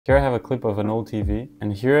Here I have a clip of an old TV,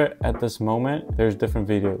 and here at this moment there's different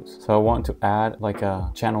videos. So I want to add like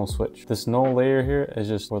a channel switch. This null layer here is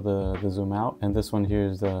just for the zoom out, and this one here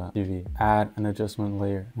is the TV. Add an adjustment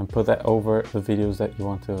layer and put that over the videos that you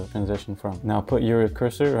want to transition from. Now put your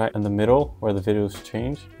cursor right in the middle where the videos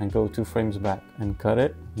change and go 2 frames back and cut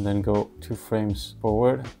it, and then go 2 frames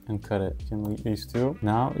forward and cut it. You can leave these two.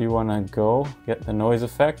 Now you want to go get the noise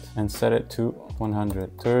effect and set it to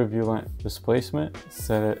 100. Turbulent displacement,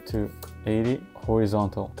 set it to 80.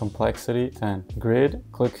 Horizontal complexity 10. Grid,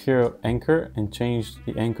 click here anchor and change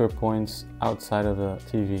the anchor points outside of the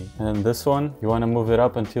TV. And then this one, you want to move it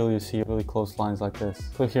up until you see really close lines like this.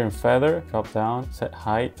 Click here in feather, drop down, set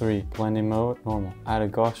height 3, blending mode normal. Add a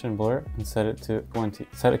Gaussian blur and set it to 20.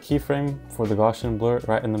 Set a keyframe for the Gaussian blur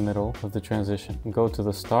right in the middle of the transition. And go to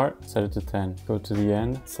the start, set it to 10. Go to the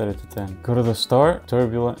end, set it to 10. Go to the start,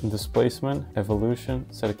 turbulent and displacement,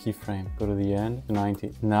 evolution, set a keyframe. Go to the end,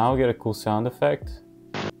 90. Now get a cool sound effect.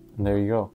 And there you go.